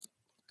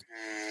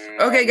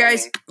Okay,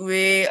 guys,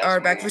 we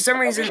are back. For some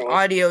reason,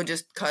 audio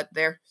just cut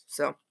there.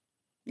 So,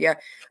 yeah.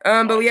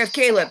 But we have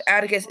Caleb,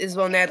 Atticus,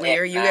 Isabel, Natalie.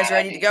 Are you guys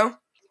ready to go?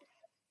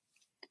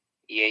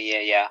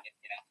 Yeah.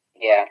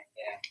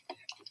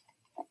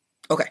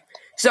 Okay.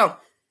 So,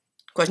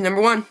 question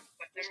number 1.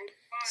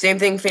 Same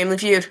thing, Family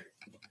Feud.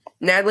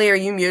 Natalie, are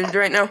you muted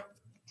right now?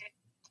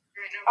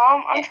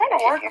 I'm trying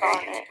to work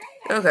on it.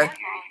 Okay.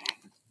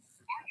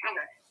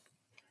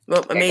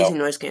 Well, amazing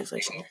noise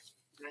cancellation here.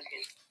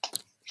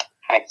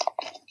 Hi.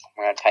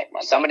 I'm gonna type my.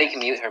 Somebody can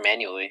mute her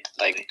manually,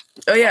 like.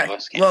 Oh yeah.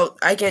 Well,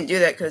 I can't do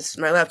that because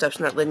my laptop's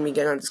not letting me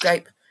get on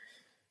Skype.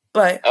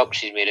 But. Oh,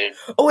 she's muted.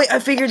 Oh wait, I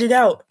figured it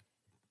out.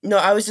 No,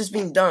 I was just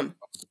being dumb.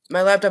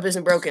 My laptop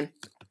isn't broken.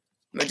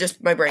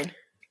 Just my brain.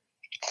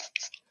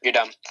 You're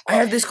dumb. I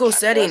have this cool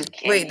setting.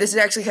 Wait, this is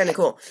actually kind of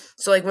cool.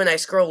 So, like, when I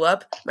scroll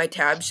up, my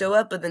tabs show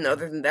up, but then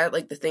other than that,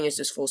 like, the thing is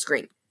just full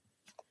screen.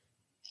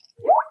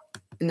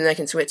 And then I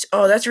can switch.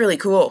 Oh, that's really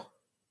cool.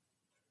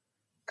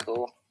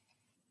 Cool.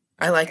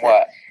 I like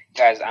that.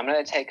 Guys, I'm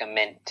gonna take a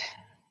mint.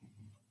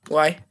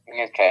 Why?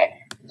 Okay.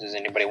 Does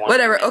anybody want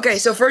Whatever. Okay,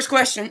 so first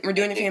question. We're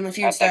doing a Family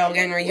Feud style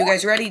again. Are you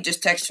guys ready?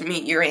 Just text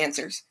me your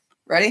answers.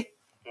 Ready?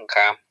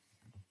 Okay.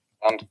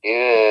 Sounds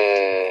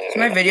good. Is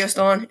my video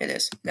still on? It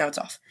is. Now it's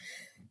off.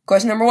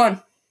 Question number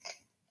 1.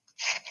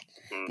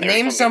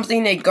 Name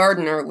something a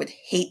gardener would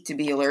hate to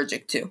be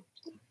allergic to.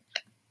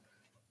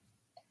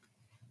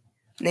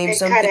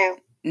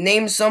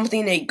 Name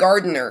something a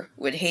gardener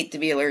would hate to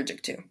be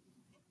allergic to.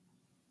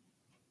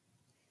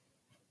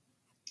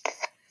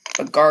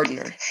 A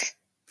gardener.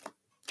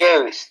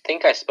 I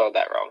think I spelled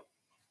that wrong.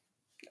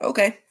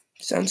 Okay,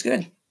 sounds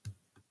good.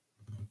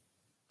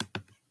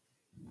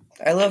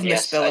 I love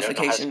misspellifications. I don't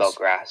know how to spell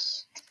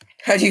grass.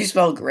 How do you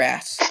spell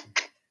grass?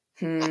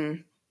 There's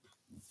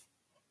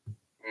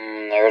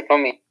no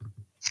me.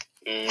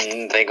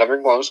 Think of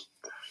your clothes.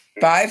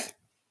 5,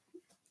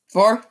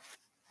 4,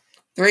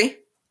 3,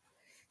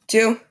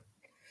 2,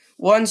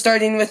 1.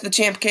 Starting with the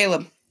champ,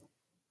 Caleb.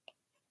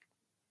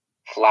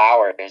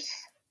 Flowers.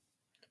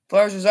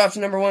 Flowers was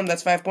option number 1.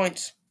 That's 5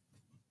 points.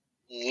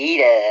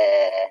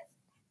 Yeah.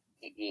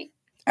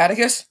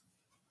 Atticus?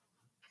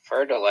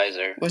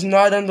 Fertilizer. Was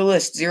not on the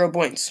list. 0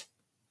 points.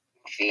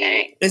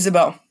 Dang.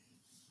 Isabel?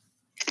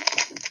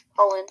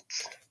 Pollen.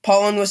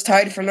 Pollen was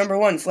tied for number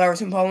 1.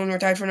 Flowers and pollen were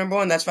tied for number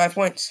 1. That's 5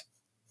 points.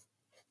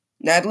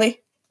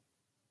 Natalie?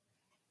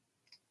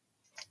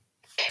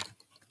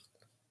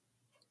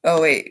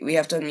 Oh wait, we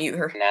have to unmute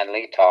her.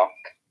 Natalie, talk.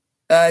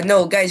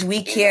 No, guys,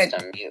 we can't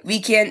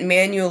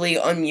manually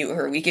unmute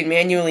her. We can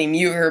manually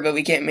mute her, but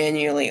we can't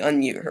manually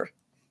unmute her.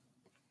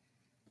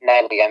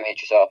 Natalie,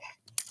 unmute yourself.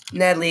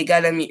 Natalie, you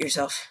gotta unmute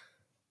yourself.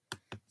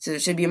 So there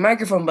should be a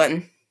microphone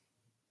button,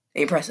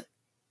 and you press it.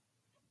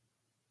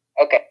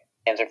 Okay,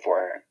 answer for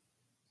her.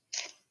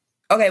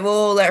 Okay,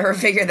 we'll let her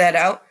figure that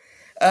out.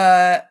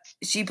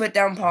 She put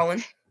down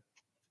pollen,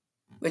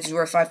 which is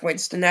worth 5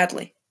 points to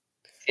Natalie.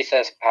 She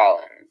says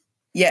pollen.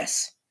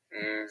 Yes.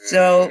 Mm-hmm.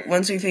 So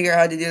once we figure out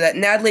how to do that,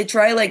 Natalie,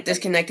 try like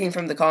disconnecting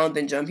from the call and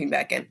then jumping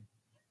back in.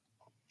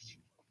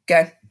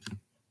 Okay.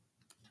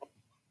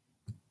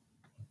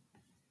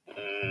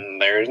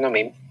 There is no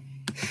meme.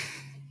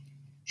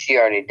 She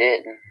already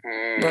did.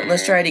 Well,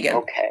 let's try it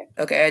again.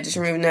 Okay, I just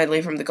removed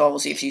Natalie from the call. We'll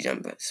see if she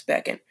jumps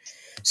back in.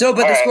 So,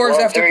 but the scores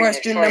after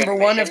question number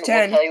 1 of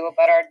 10. We'll tell you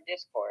about our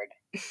Discord.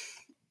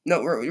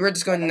 No, we're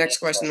just going to the next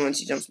question when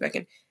she jumps back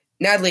in.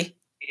 Natalie.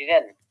 You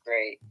did.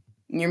 Great.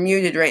 You're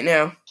muted right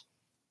now.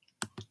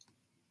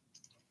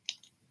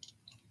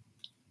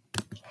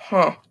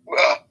 Huh.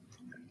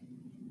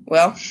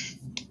 Well.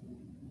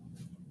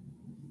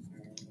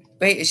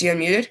 Wait, is she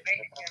unmuted?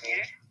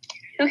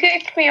 Who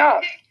kicked me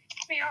off?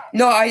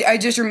 No, I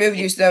just removed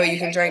you so that way you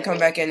can try and come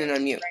back in and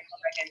unmute.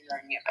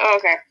 Oh,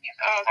 okay.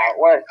 It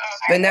works.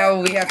 But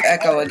now we have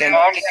echo again.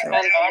 So.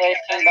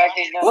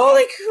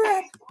 Holy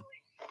crap!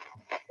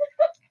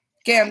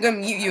 Okay, I'm gonna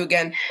mute you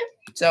again.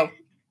 So,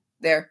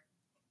 there.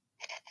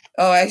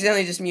 Oh, I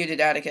accidentally just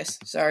muted Atticus.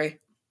 Sorry.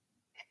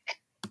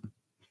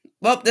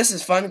 Well, this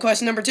is fun.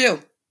 Question number 2.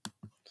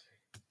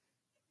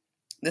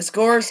 The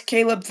scores,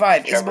 Caleb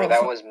 5. Trevor,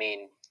 that was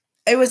mean.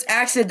 It was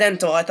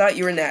accidental. I thought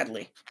you were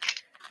Natalie.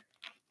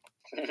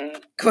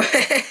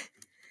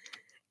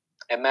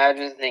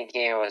 Imagine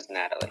thinking it was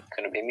Natalie.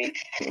 Couldn't be me.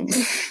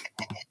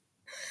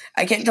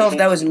 I can't tell if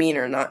that was mean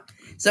or not.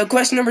 So,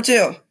 question number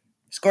 2.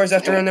 Scores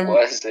after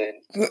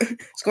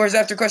Scores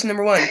after question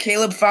number 1.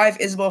 Caleb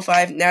 5, Isabel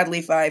 5,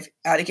 Natalie 5,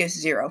 Atticus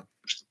 0.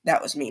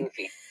 That was mean.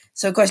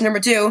 So, question number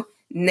 2.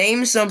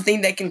 Name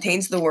something that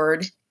contains the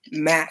word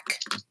Mac.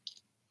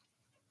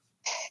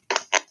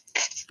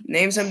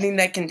 Name something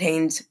that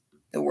contains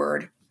the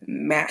word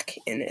Mac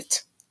in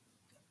it.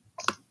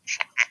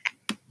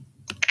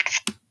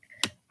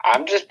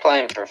 I'm just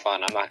playing for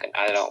fun.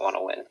 I don't want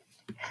to win.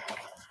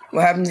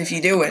 What happens if you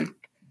do win?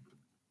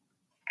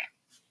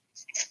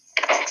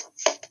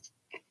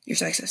 You're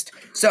sexist.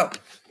 So.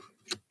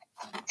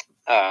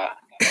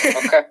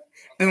 Okay.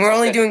 And we're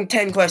only doing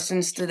 10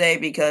 questions today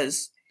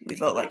because we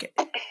felt like it.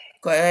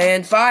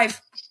 And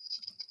 5,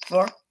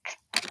 4,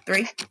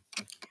 3,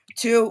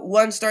 2,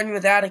 1, starting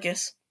with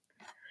Atticus.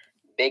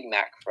 Big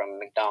Mac from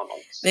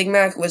McDonald's. Big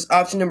Mac was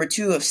option number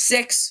 2 of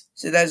 6,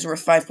 so that is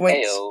worth 5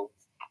 points. Heyo.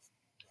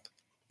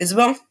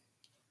 Isabel?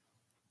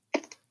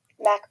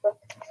 MacBook.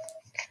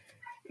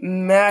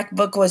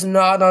 MacBook was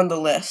not on the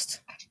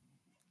list.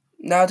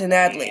 Now to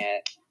Natalie. Yeah.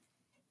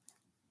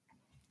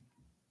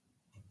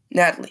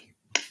 Natalie.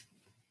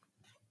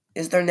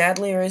 Is there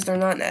Natalie or is there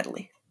not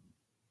Natalie?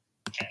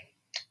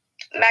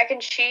 Mac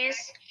and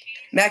cheese.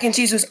 Mac and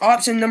cheese was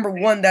option number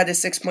 1. That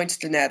is 6 points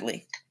to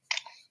Natalie.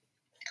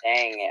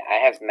 Dang it,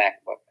 I have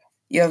MacBook.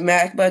 You have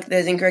MacBook. That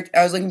is incorrect.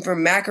 I was looking for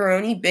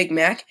macaroni, Big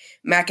Mac,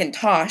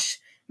 Macintosh,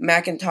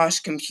 Macintosh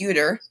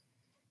computer,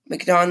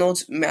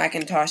 McDonald's,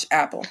 Macintosh,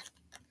 Apple.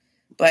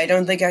 But I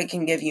don't think I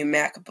can give you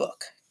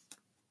MacBook.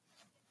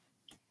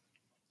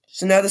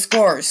 So now the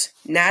scores.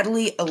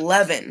 Natalie,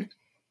 11.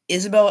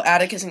 Isabel,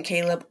 Atticus, and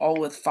Caleb all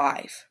with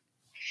 5.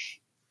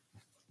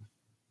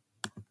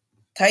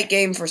 Tight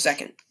game for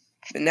second.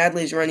 But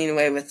Natalie's running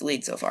away with the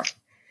lead so far.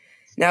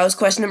 Now is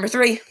question number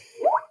 3.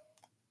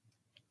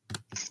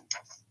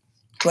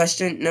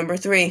 Question number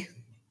 3.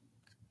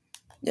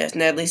 Yes,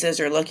 Natalie says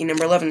her lucky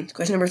number 11.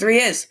 Question number 3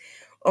 is,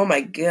 oh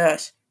my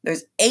gosh,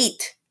 there's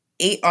 8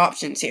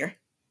 options here.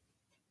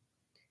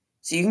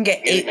 So you can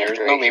get 8.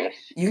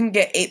 You can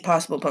get 8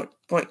 possible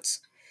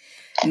points.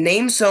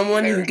 Name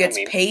someone who gets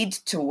paid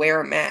to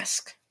wear a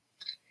mask.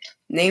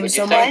 Name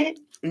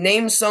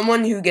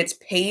someone who gets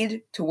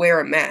paid to wear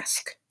a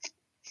mask.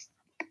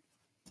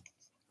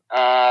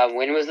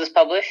 When was this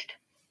published?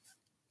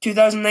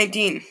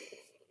 2019.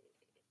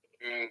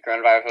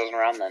 Coronavirus wasn't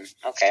around then.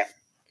 Okay.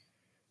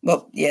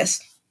 Well,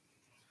 yes.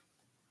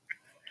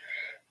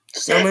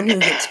 Someone who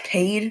gets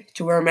paid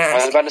to wear a mask.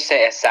 I was about to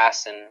say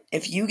assassin.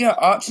 If you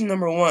get option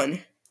number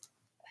 1.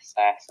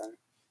 Assassin.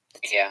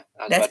 Yeah,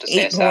 I was that's about to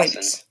say 8 assassin.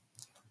 Points.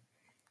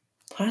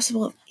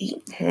 Possible of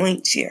 8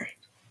 points here.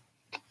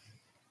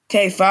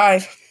 Okay,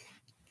 5,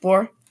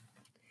 4,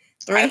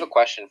 3. I have a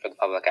question for the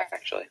public,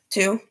 actually.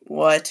 2.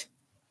 What?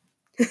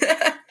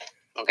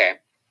 Okay.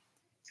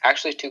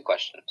 Actually, 2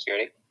 questions. You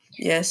ready?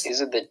 Yes.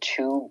 These are the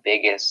 2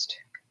 biggest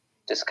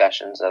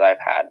discussions that I've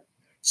had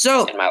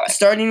in my life.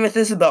 Starting with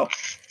Isabel.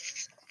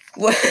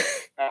 What?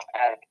 Oh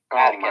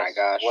my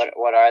gosh.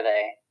 What are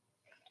they?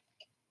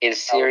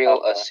 Is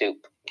cereal a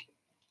soup?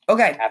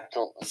 Okay.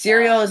 Absolutely.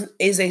 Cereal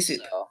is a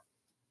soup. So,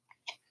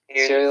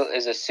 cereal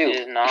is a soup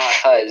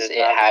because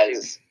it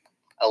has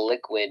a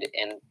liquid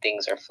and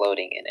things are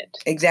floating in it.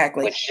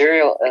 Exactly. Which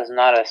cereal is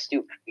not a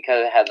soup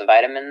because it has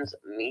vitamins,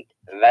 meat,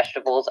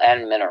 vegetables,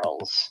 and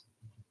minerals.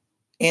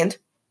 And?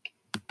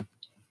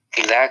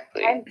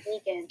 Exactly. I'm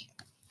vegan.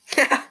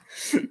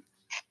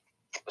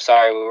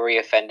 Sorry, were we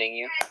offending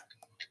you?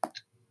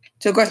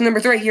 So question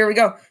number 3, here we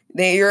go.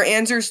 Your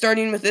answer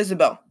starting with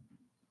Isabel.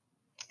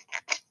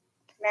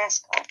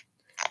 Mascot.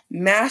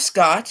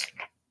 Mascot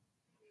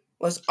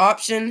was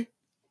option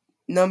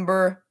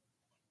number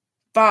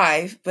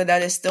 5, but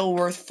that is still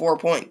worth 4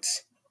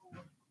 points.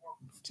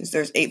 Since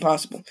there's 8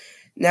 possible.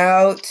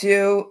 Now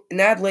to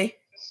Natalie.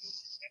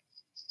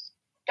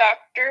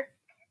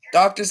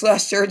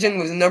 Doctor/surgeon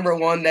was number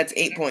 1. That's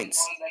 8 points.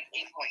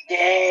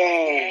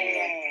 Yay!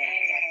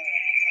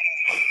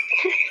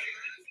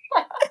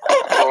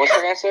 What was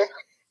your answer?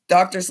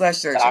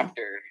 Doctor/surgeon.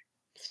 Doctor.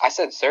 I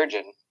said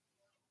surgeon.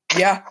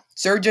 Yeah,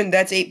 surgeon.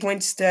 That's 8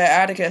 points to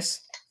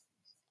Atticus.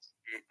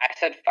 I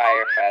said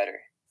firefighter.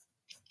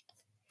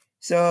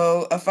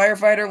 So a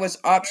firefighter was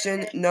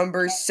option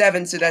number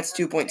 7, so that's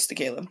 2 points to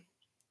Caleb.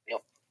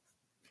 Yep.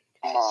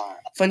 Come on.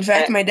 Fun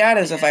fact, my dad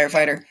is a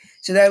firefighter.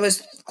 So that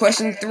was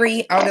question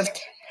 3 out of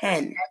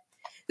 10.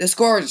 The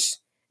scores,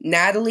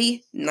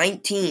 Natalie,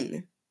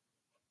 19.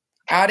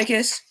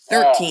 Atticus,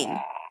 13.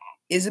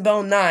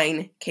 Isabel,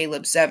 9.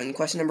 Caleb, 7.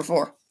 Question number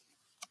 4.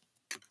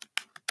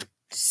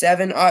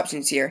 7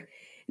 options here.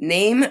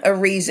 Name a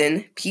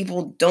reason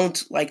people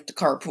don't like to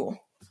carpool.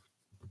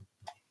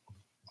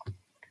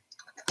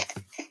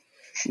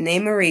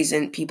 Name a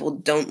reason people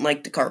don't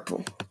like to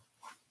carpool.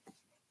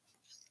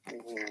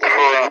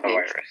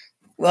 Coronavirus.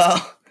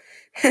 Well,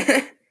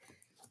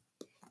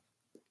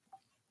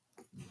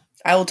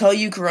 I will tell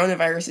you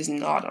coronavirus is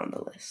not on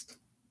the list.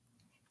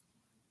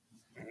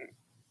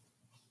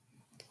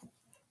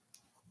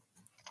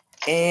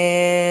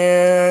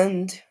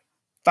 And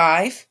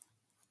 5,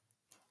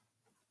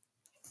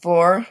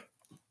 4,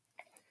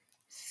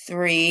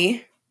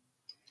 3,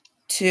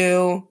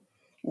 2,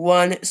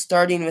 1,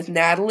 starting with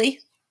Natalie.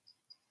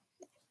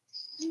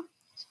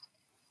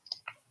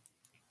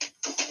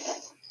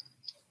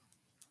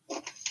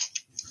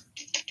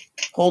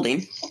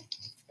 Holding.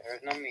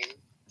 There's no me.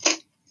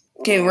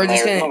 Okay, we're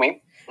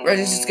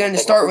just gonna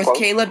start with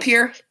Caleb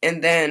here,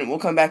 and then we'll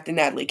come back to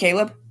Natalie.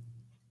 Caleb?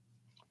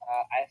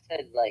 I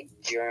said like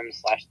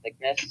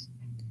germ/sickness.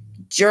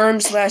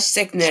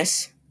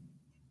 Germ/sickness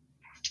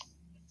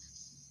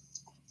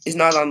is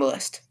not on the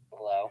list.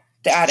 Hello.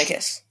 The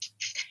Atticus.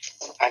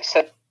 I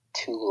said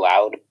too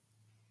loud.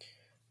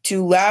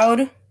 Too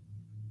loud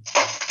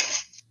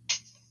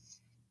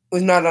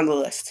was not on the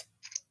list.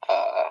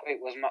 Wait,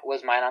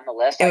 was mine on the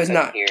list? It was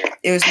not.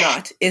 It was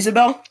not.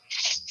 Isabel?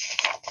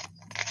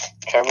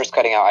 Trevor's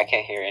cutting out. I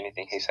can't hear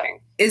anything he's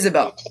saying.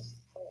 Isabel.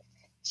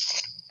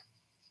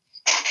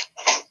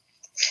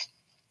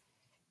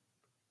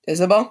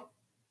 Isabel?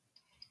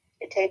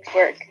 It takes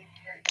work.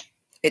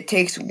 It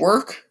takes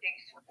work?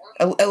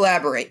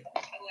 Elaborate.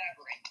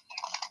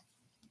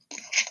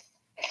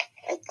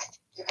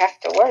 You have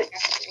to work.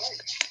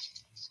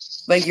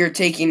 Like you're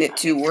taking it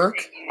to work?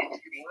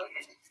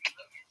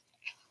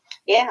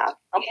 Yeah,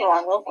 I'll put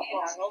on local.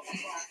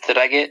 Did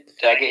I get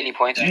any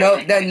points?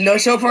 No,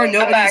 so far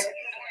nobody's...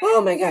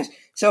 Oh my gosh.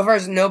 So far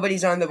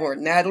nobody's on the board.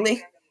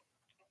 Natalie?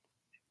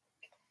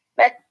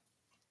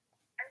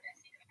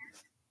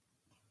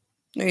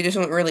 No, you just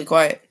went really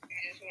quiet.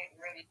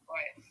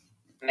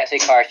 Messy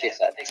car, she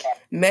said.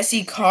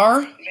 Messy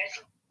car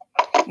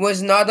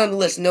was not on the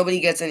list.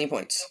 Nobody gets any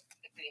points.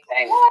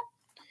 Dang.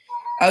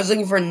 I was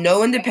looking for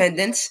no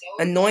independence,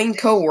 annoying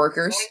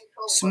coworkers,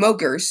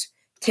 smokers,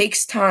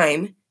 takes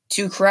time,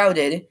 too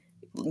crowded,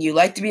 you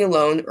like to be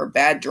alone, or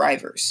bad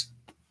drivers.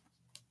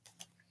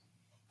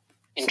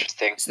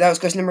 Interesting. So that was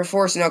question number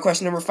 4. So now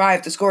question number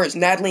 5. The score is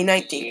Natalie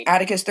 19,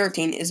 Atticus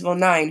 13, Isabel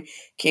 9,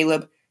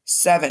 Caleb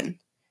 7.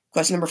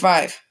 Question number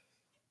 5.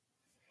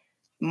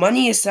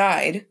 Money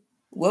aside,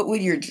 what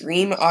would your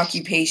dream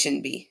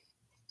occupation be?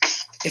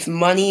 If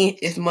money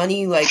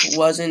like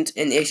wasn't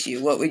an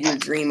issue, what would your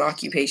dream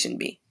occupation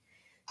be?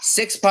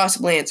 6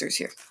 possible answers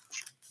here.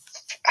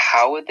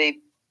 How would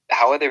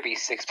there be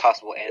 6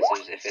 possible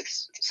answers if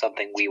it's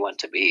something we want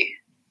to be?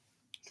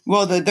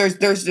 Well, there's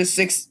just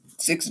six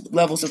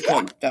levels of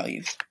point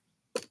value.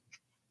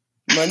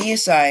 Money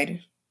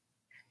aside,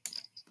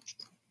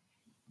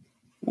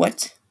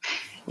 what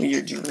would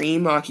your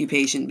dream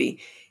occupation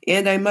be?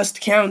 And I must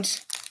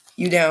count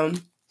you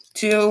down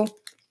to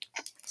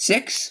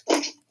 6,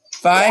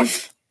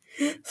 5,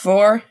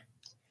 4,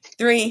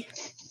 3,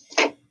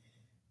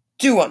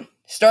 2, 1.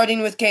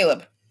 Starting with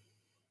Caleb.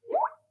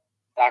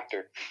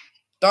 Doctor.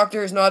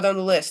 Doctor is not on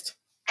the list.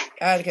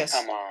 Atticus.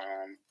 Come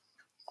on.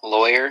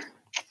 Lawyer.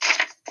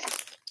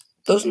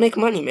 Those make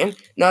money, man.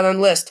 Not on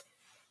the list.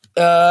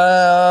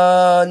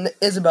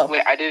 Isabel.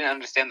 Wait, I didn't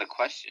understand the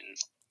question.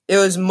 It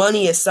was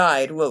money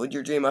aside, what would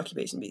your dream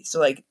occupation be? So,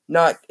 like,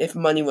 not if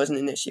money wasn't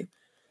an issue.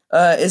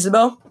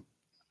 Isabel?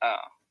 Oh.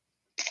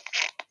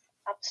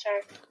 Pop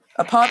star.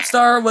 A pop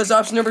star was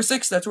option number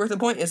 6. That's worth a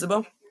point,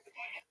 Isabel.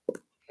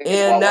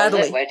 And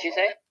Natalie. What did you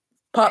say?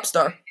 Pop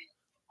star.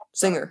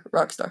 Singer.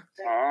 Rock star.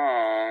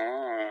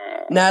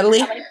 Natalie?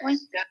 How many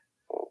points?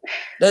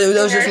 That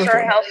was just Nurse worth or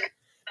one. health.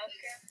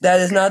 That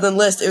is not on the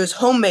list. It was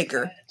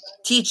homemaker,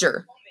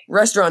 teacher,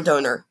 restaurant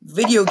owner,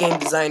 video game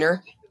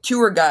designer,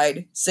 tour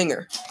guide,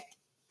 singer.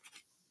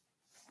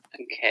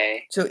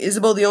 Okay. So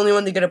Isabel, the only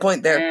one to get a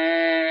point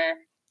there.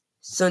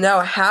 So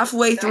now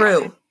halfway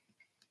through.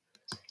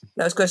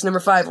 That was question number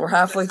 5. We're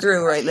halfway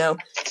through right now.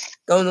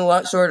 Going a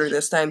lot shorter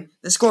this time.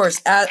 The score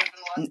is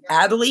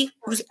Adelie?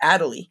 Who's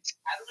Adelie?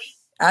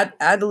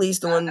 Adelie's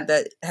the one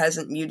that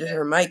hasn't muted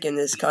her mic and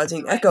is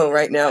causing echo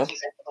right now.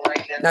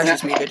 Now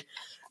she's muted.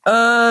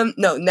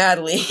 No,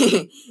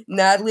 Natalie.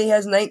 Natalie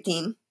has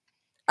 19.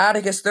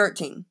 Atticus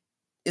 13.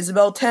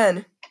 Isabel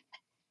 10.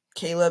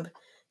 Caleb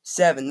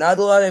 7. Not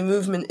a lot of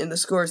movement in the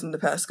scores in the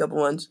past couple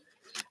ones.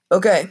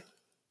 Okay.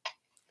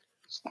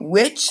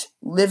 Which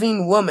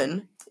living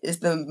woman is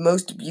the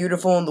most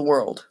beautiful in the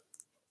world?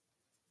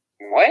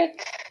 What?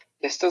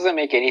 This doesn't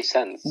make any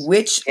sense.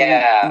 Which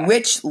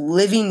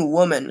living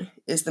woman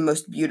is the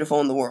most beautiful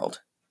in the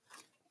world?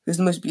 Who's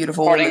the most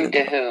beautiful woman? According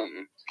to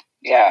whom?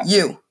 Yeah.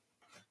 You.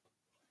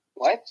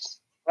 What?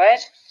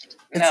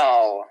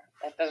 No,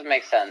 that doesn't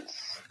make sense.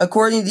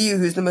 According to you,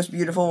 who's the most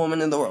beautiful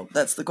woman in the world?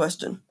 That's the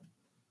question.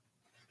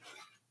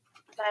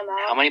 My mom.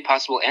 How many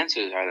possible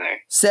answers are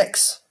there?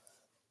 6.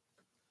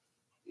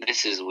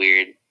 This is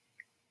weird.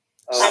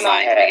 My I'm not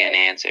mom. gonna get an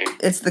answer.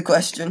 It's the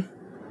question.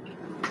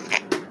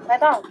 My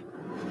mom.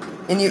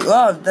 And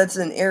that's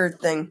an error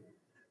thing.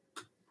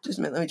 Just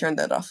a minute, let me turn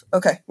that off.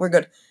 Okay, we're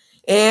good.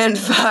 And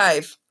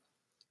 5,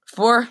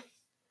 4,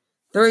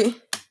 3,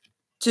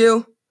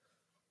 2,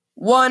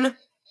 1.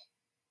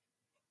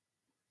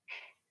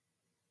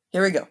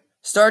 Here we go.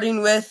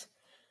 Starting with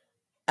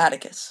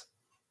Atticus.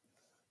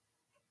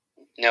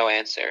 No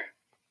answer.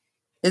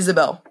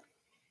 Isabel.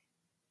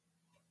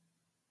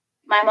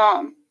 My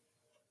mom.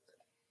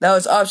 That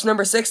was option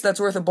number 6. That's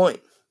worth a point.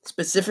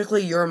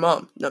 Specifically, your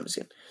mom. No, I'm just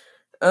kidding.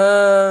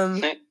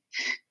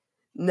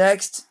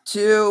 Next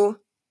to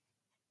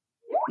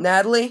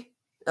Natalie.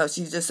 Oh,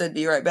 she just said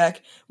be right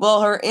back.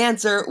 Well, her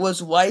answer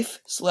was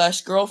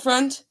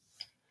wife/girlfriend.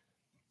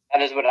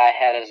 That is what I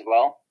had as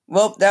well.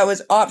 Well, that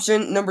was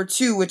option number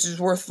 2, which is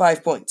worth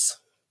 5 points.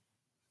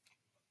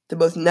 To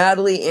both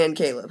Natalie and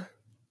Caleb.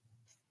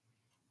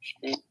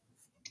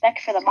 Back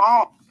for the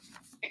mom.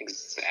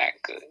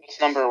 Exactly. It's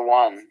number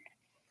 1.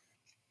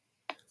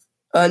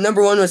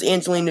 Number 1 was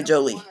Angelina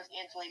Jolie.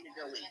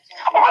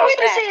 Why would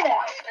you say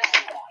that?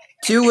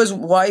 2 was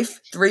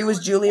wife. 3 was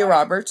Julia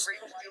Roberts.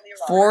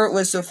 4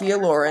 was Sophia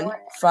Loren.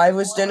 5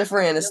 was Jennifer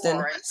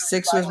Aniston.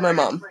 6 was my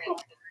mom.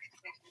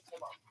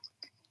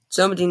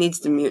 Somebody needs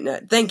to mute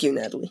Nat. Thank you,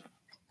 Natalie.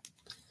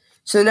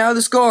 So now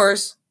the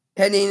scores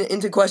heading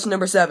into question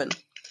number 7.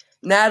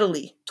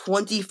 Natalie,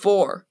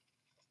 24.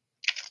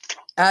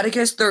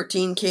 Atticus,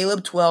 13.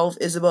 Caleb, 12.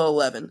 Isabel,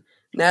 11.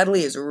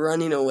 Natalie is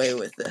running away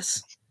with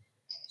this.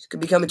 She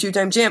could become a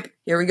 2-time champ.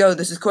 Here we go.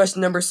 This is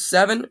question number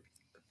 7.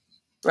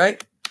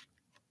 Right?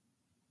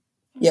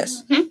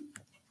 Yes. Mhm.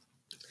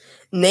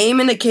 Name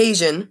an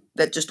occasion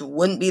that just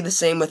wouldn't be the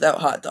same without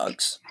hot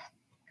dogs.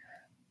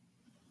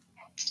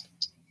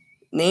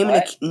 Name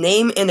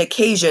an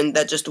occasion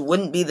that just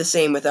wouldn't be the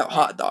same without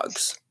hot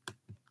dogs.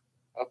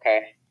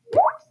 Okay.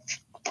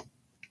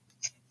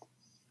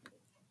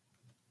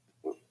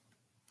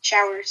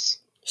 Showers.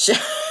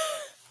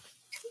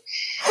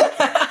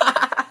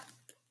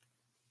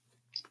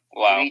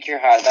 Wow. You eat your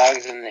hot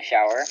dogs in the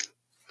shower?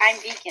 I'm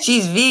vegan.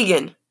 She's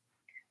vegan.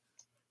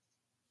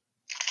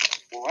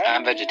 What?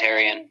 I'm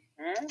vegetarian.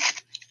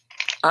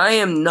 I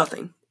am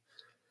nothing.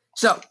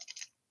 So,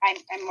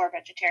 I'm more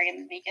vegetarian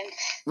than vegan.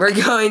 we're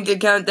going to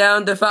count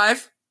down to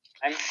 5.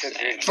 I'm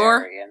sugar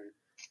 4,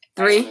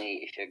 3, I only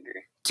eat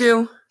sugar.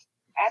 2,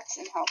 That's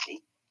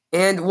unhealthy.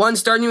 and 1,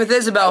 starting with I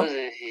Isabel. was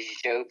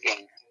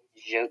joking.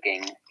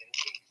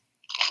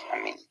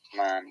 I mean,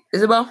 come on.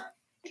 Isabel?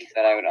 You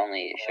said I would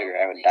only eat sugar.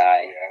 I would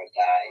die.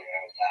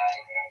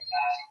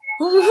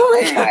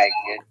 Oh my God.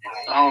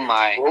 Oh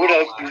my.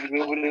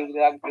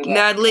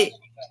 Natalie,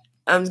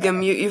 I'm just going to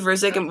mute you for a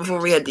second before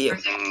we head to you.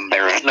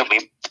 There is no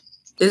beep.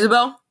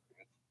 Isabel?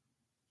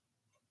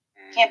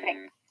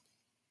 Camping.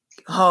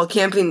 Oh,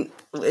 camping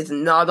is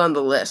not on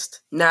the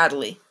list.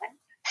 Natalie.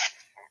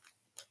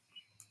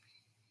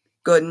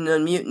 Go ahead and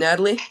unmute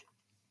Natalie.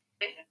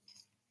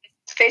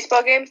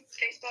 Baseball game?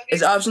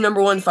 Is option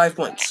number 1 5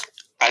 points.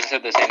 I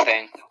said the same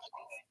thing.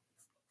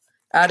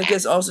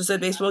 Atticus also said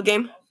baseball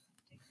game.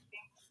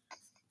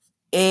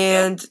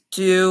 And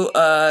to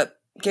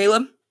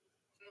Caleb?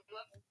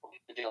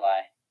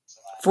 July.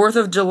 4th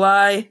of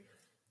July.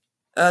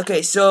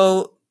 Okay,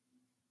 so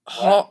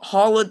a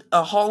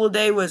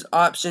holiday was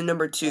option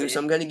number 2, so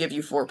I'm going to give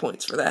you 4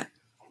 points for that.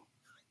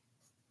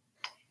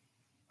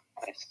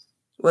 Nice.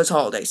 Was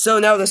holiday. So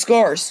now the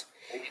scores.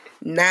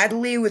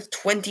 Natalie with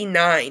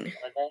 29.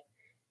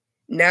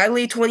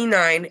 Natalie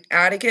 29,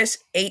 Atticus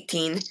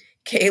 18,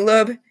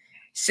 Caleb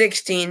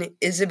 16,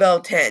 Isabel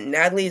 10.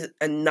 Natalie's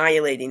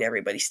annihilating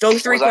everybody. Still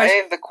 3 questions. Was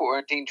I the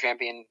quarantine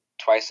champion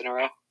twice in a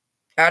row?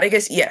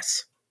 Atticus,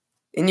 yes.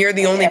 And you're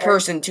the only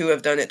person to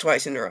have done it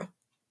twice in a row.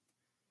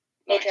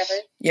 Hey, Trevor.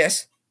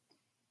 Yes.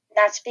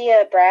 Not to be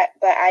a brat,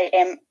 but I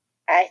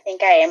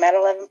think I am at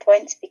 11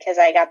 points because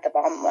I got the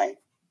bomb one.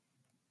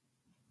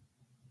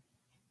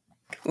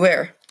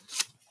 Where?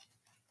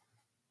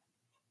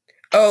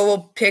 Oh,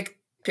 well,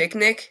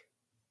 picnic.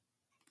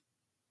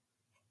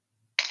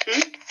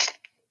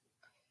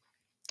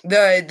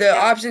 The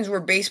options were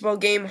baseball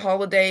game,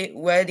 holiday,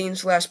 wedding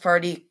 /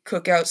 party,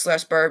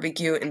 cookout /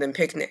 barbecue, and then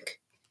picnic.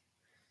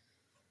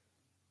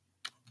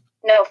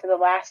 No, for the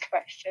last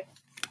question.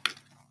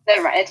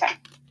 Never mind, it's fine.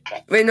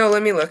 Wait, no,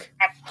 let me look.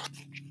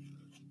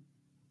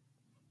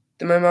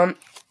 Did my mom?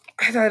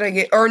 I thought I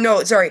get. Or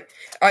no, sorry.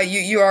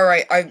 You are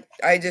right.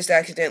 I just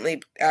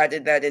accidentally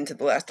added that into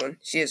the last one.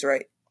 She is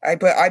right. I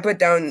put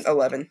down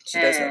 11. She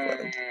does have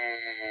 11.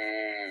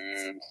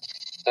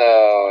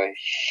 So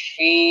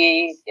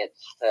she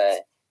gets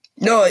the.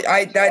 No,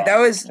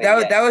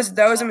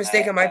 that was a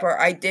mistake on my part.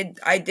 I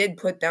did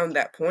put down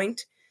that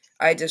point.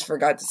 I just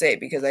forgot to say it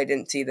because I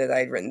didn't see that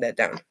I'd written that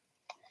down.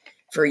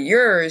 For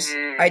yours,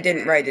 I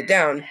didn't write it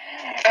down.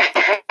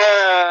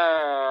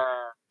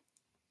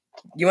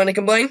 You want to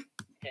complain?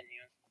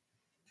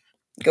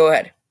 Go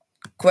ahead.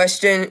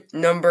 Question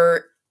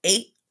number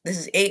 8. This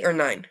is 8 or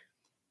 9?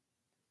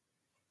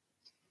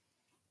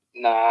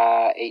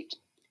 Nah, 8.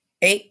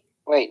 8?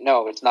 Wait,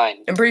 no, it's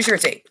 9. I'm pretty sure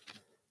it's 8.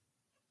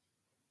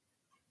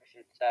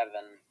 Question 7.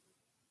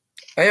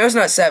 I know it's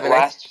not 7.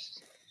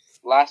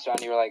 Last round,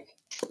 you were like,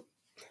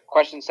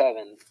 question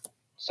 7.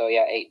 So,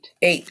 yeah, 8.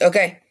 8,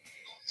 okay.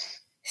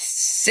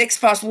 6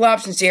 possible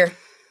options here.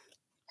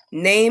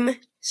 Name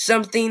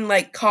something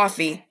like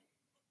coffee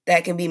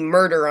that can be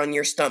murder on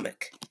your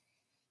stomach.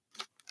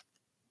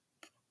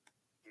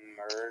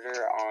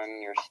 Murder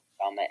on your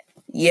stomach?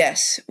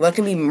 Yes. What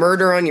can be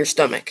murder on your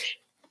stomach?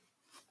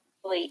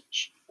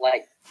 Bleach.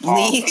 Like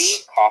coffee?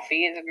 Bleach?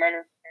 Coffee is a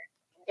murder?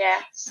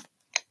 Yes.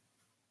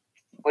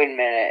 Wait a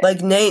minute.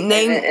 Like name.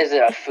 Is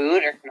it a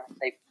food or can I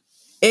say?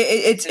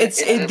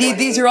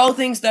 These are all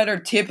things that are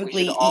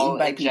typically eaten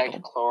by people.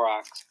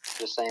 Clorox.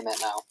 Just saying that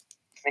now.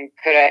 And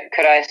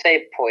could I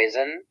say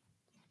poison?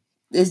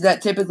 Is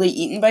that typically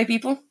eaten by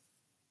people?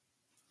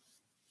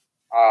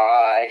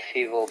 If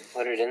people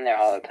put it in there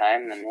all the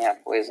time, then yeah,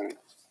 poison.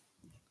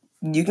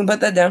 You can put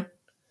that down.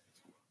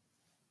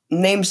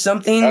 Name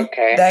something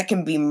that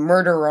can be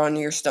murder on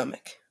your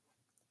stomach.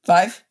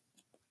 5?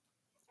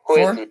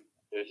 Poison 4?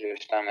 Your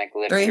stomach,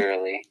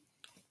 literally.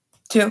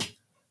 3, 2,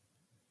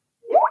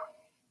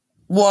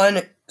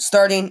 1.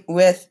 Starting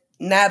with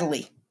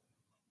Natalie.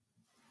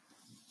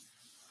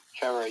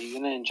 Trevor, are you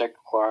gonna inject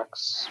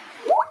Clorox?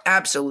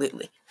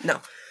 Absolutely.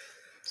 No.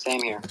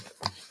 Same here.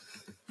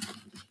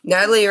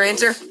 Natalie, your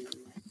answer?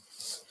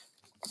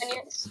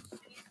 Onions.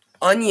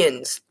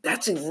 Onions.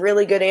 That's a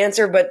really good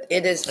answer, but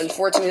it is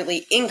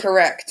unfortunately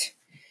incorrect.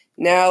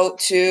 Now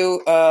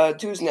to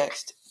who's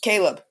next?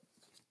 Caleb.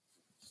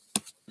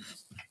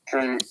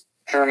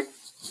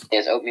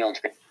 Is oatmeal and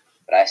cream,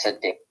 but I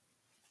said dairy.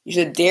 You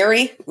said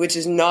dairy, which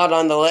is not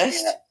on the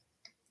list.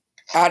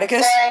 Yeah.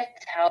 Atticus?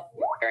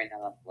 Dairy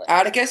not on the list.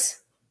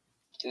 Atticus?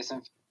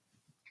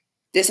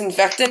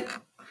 Disinfectant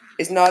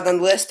is not on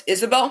the list.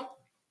 Isabel?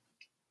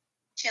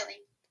 Chili.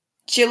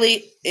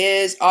 Chili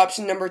is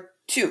option number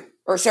 2.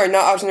 Or sorry,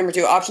 not option number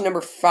 2. Option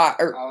number 5.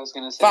 Or I was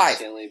gonna say 5.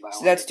 chili, but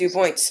So that's 2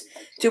 points.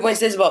 2 points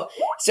to Isabel.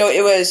 So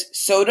it was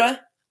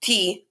soda,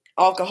 tea,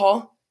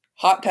 alcohol,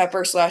 hot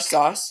pepper /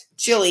 sauce,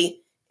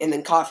 chili, and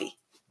then coffee.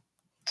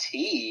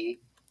 Tea?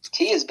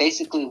 Tea is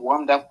basically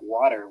warmed up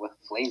water with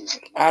flavor.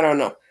 I don't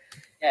know.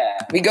 Yeah.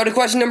 We go to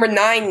question number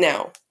 9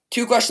 now.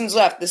 2 questions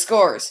left. The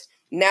scores.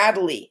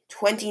 Natalie,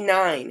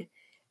 29.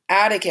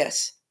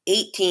 Atticus,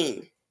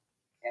 18.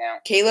 Yeah.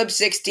 Caleb,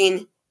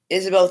 16.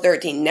 Isabel,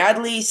 13.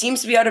 Natalie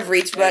seems to be out of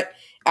reach, but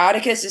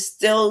Atticus is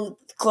still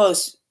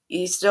close.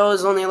 He still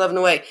is only 11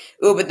 away.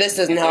 Ooh, but this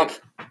doesn't help.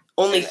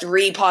 Only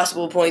 3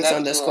 possible points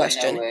on this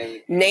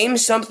question. Name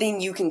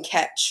something you can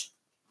catch.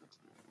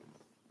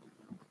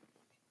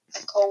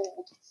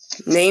 Cold.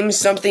 Name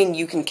something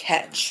you can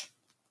catch.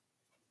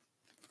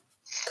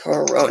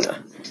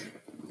 Corona.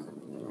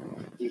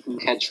 You can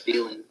catch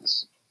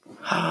feelings.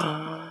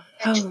 Catch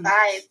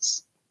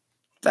vibes.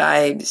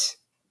 Vibes.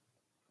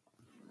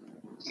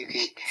 You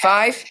can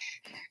 5,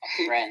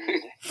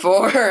 Friend.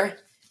 4,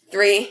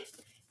 3,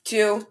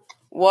 2,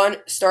 1.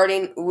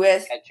 Starting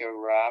with Catch a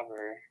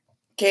robber.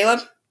 Caleb.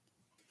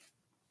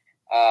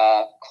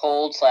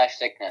 Cold /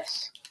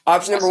 sickness.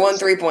 Option number 1,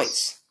 3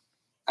 points.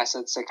 I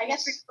said 6. I got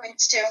 3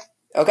 points too.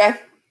 Okay?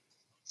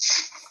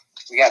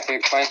 We got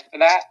 3 points for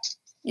that.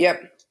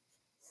 Yep.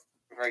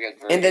 Very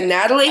good. And then I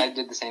Natalie.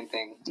 did the same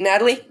thing.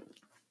 Natalie.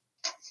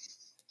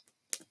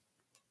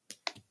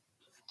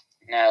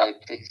 Natalie,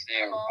 please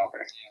say a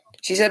robber.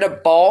 She said a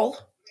ball,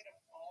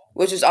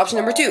 which is option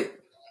number 2.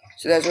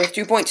 So that's worth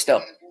 2 points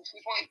still.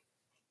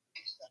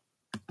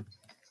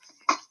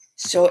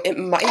 So it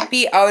might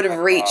be out of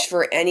reach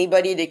for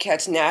anybody to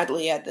catch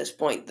Natalie at this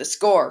point. The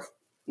score.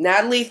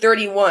 Natalie,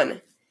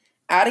 31.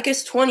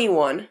 Atticus,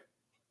 21.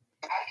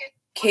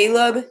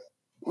 Caleb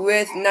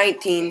with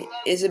 19.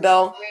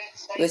 Isabel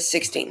with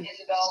 16.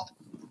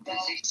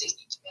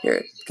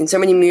 Here, can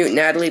somebody mute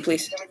Natalie,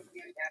 please?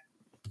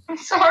 I'm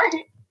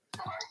sorry.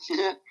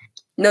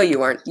 No,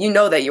 you aren't. You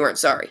know that you weren't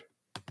sorry.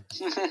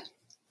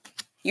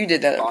 You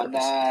did that on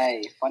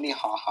purpose. Funny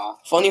haha.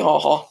 Funny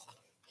haha.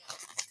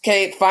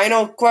 Okay,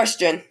 final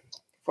question.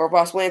 4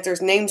 possible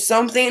answers. Name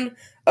something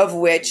of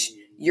which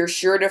you're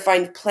sure to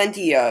find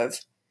plenty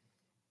of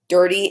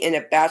dirty in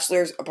a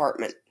bachelor's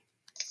apartment.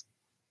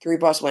 3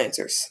 possible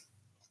answers.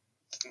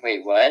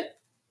 Wait, what?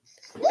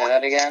 Say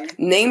that again?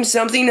 Name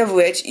something of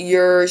which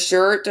you're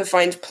sure to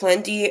find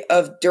plenty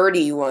of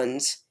dirty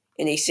ones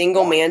in a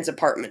single man's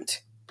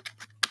apartment.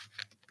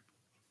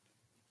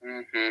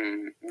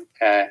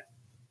 Okay.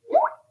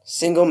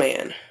 Single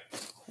man.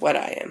 What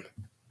I am.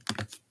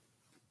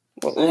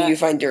 What will you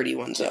find dirty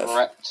ones of?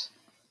 Correct.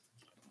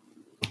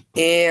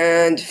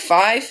 And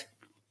 5,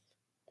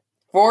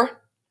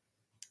 4,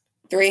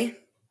 3,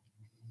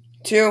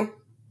 2,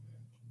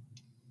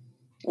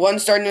 1.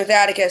 Starting with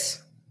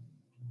Atticus.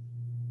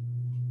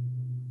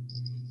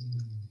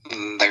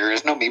 There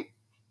is no me.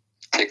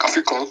 Take off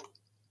your clothes.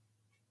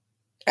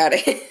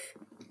 Atticus.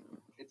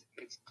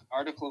 It's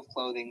article of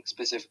clothing,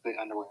 specifically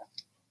underwear.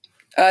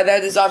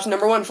 That is option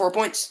number 1. 4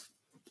 points.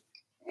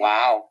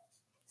 Wow.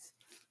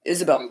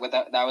 Isabel. Wait,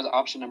 that was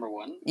option number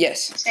 1?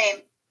 Yes.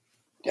 Same.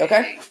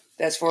 Okay.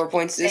 That's 4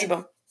 points to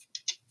Isabel.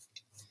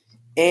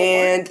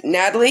 And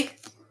Natalie.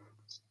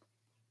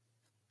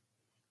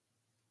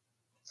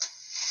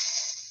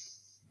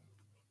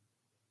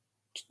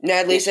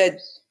 Natalie said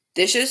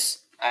dishes.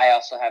 I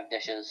also have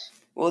dishes.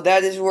 Well,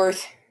 that is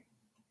worth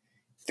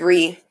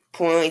 3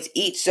 points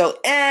each. So,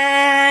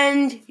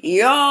 and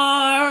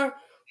your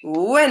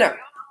winner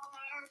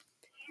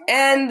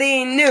and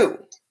the new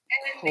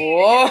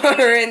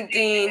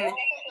quarantine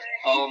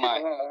Oh my.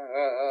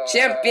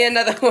 champion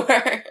of the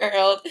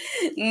world,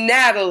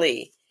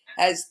 Natalie,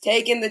 has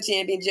taken the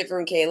championship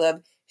from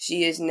Caleb.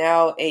 She is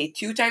now a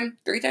 2-time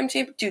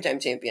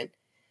champion.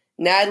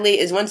 Natalie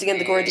is once again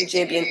the quarantine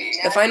champion.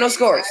 The final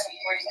scores.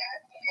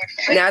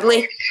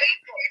 Natalie,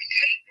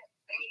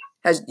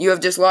 you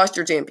have just lost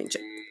your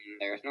championship.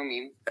 There's no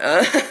meme.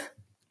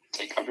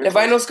 The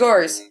final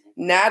scores.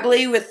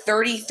 Natalie with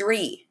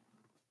 33.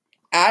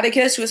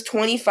 Atticus with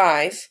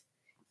 25.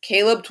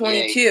 Caleb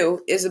 22. Yay.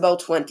 Isabel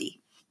 20.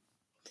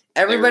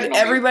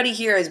 Everybody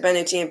here has been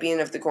a champion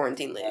of the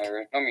quarantine league.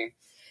 There's no meme.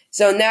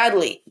 So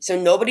Natalie,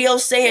 nobody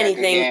else say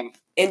anything,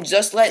 and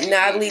just let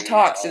Natalie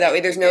talk, so that way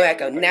there's no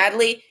echo.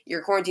 Natalie,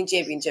 you're quarantine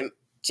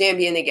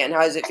champion again.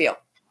 How does it feel?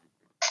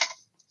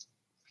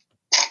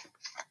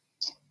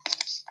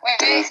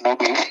 Wait. No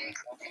meme.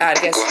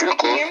 Atticus. Can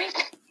you hear me?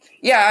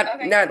 Yeah,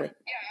 Okay. Natalie.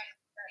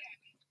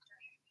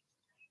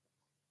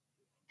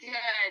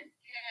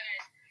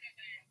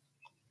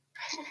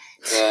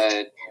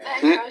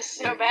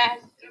 bad.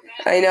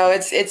 I know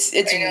it's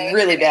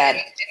really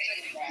bad.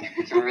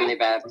 It's really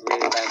bad.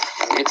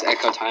 It's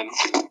echo time.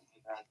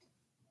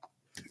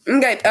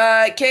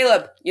 Okay,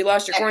 Caleb, you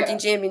lost your quarantine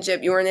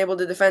championship. You weren't able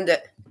to defend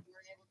it.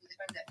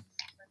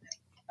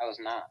 I was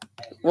not.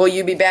 Will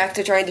you be back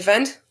to try and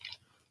defend?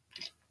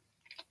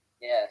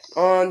 Yes.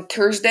 On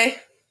Thursday?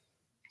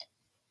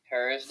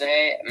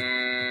 Thursday?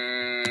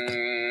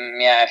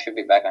 Yeah, I should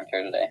be back on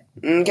Thursday.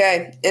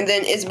 Okay, and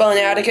then Isabel and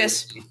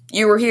Atticus,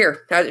 you were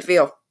here. How'd it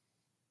feel?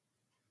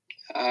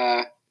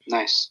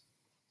 Nice.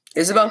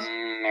 Isabel?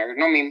 There's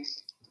no meme.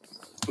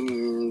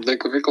 They're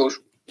very close.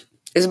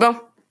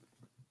 Isabel?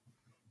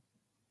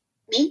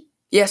 Me?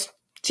 Yes,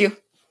 it's you.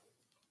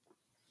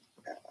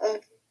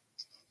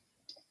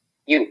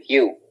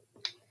 You.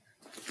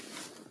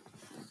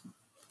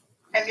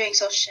 I'm doing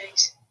social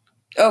studies.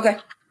 Okay.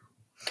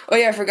 Oh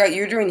yeah, I forgot.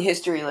 You were doing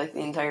history like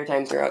the entire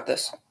time throughout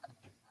this.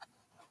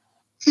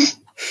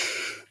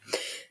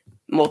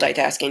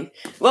 Multitasking.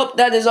 Well,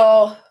 that is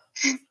all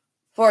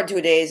for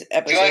today's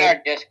episode. Join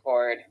our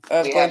Discord.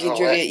 Of Quarantine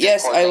Trivia.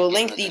 Yes, I will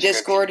link the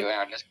Discord. Join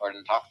our Discord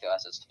and talk to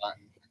us. It's fun.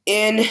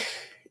 In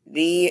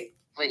the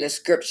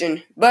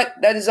description. But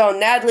that is all.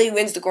 Natalie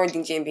wins the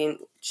Quarantine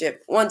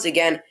Championship once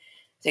again.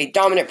 It's a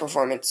dominant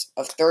performance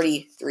of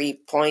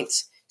 33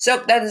 points. So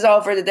that is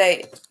all for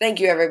today. Thank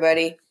you,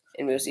 everybody,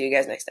 and we'll see you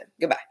guys next time.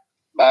 Goodbye.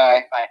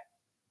 Bye.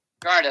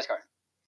 Join our Discord.